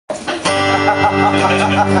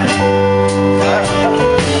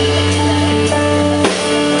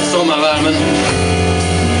Sommarvärmen.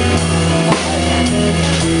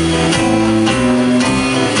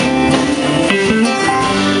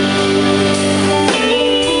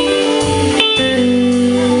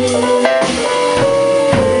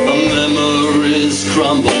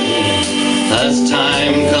 Crumble as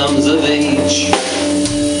time comes of age.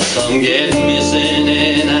 Some get missing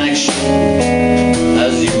in action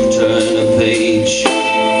as you turn a page.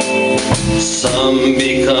 Some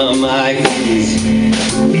become icons,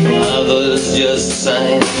 others just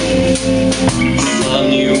sign.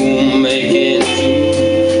 Some you make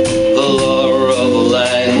into the lore of a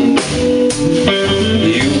land.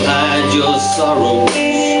 You hide your sorrows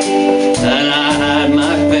and I hide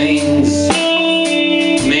my pains.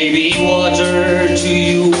 Maybe water to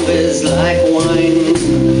you is like wine.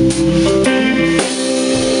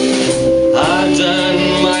 I've done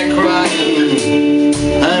my crying,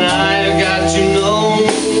 and I've got to know,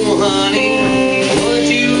 honey, would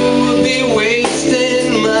you be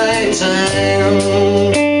wasting my time?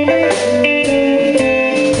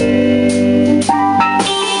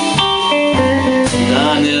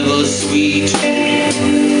 I never sweet,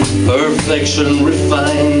 perfection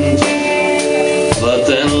refined. But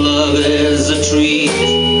then love is a treat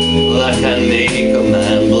that can make a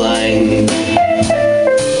man blind.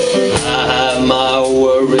 I have my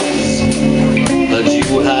worries, but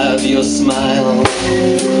you have your smile.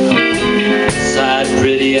 Sad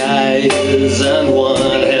pretty eyes and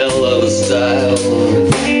one hell of a style.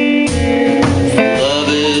 Love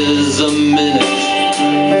is a minute,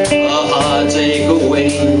 a heartache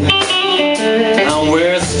away, and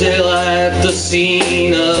we're still at the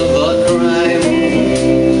scene of a crime.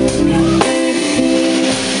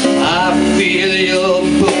 Feel your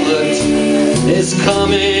bullet is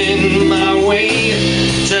coming my way.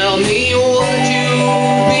 Tell me, would you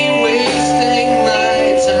be wasting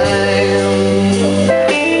my time?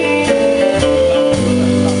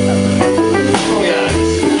 Oh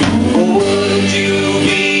guys, would you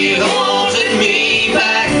be holding me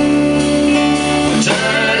back?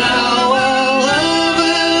 Turn our love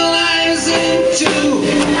and lives into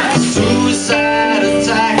a suicide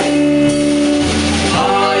attack.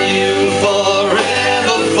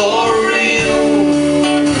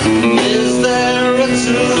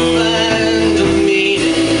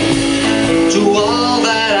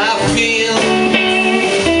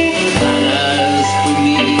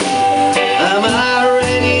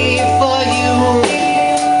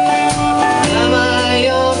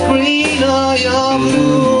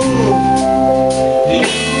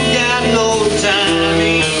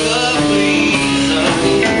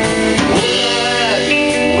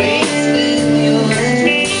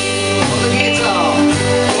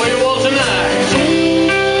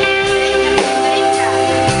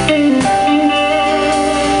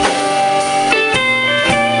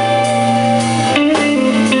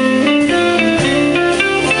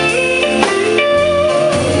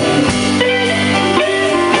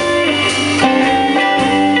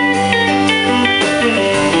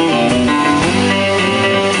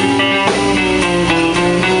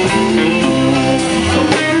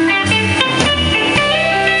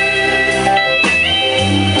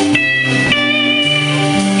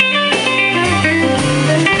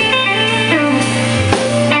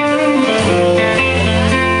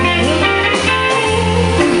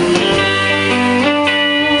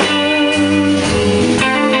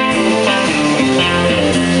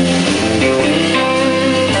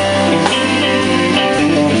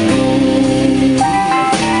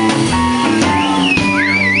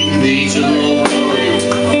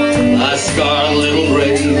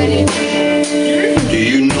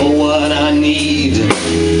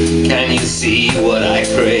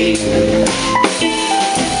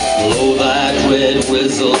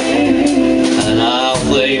 Whistle and I'll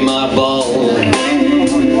play my ball.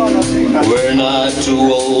 We're not too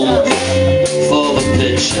old for the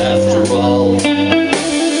pitch after all.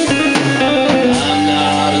 I'm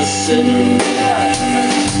not a sinner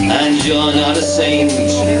and you're not a saint.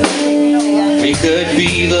 We could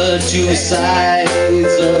be the two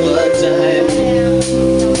sides of a dime.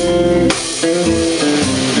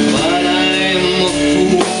 But I'm a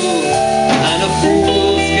fool and a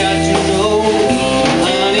fool's got to know.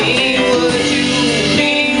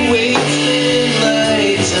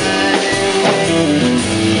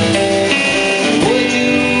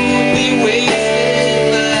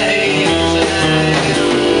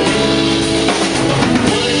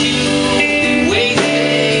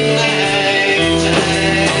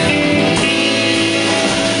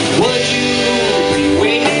 Would you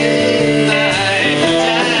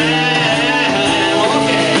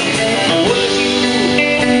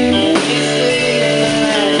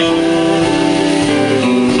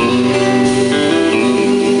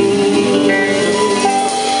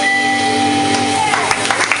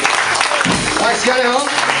säga.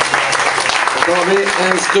 Då har vi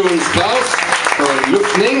en stunds paus för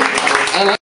luftning.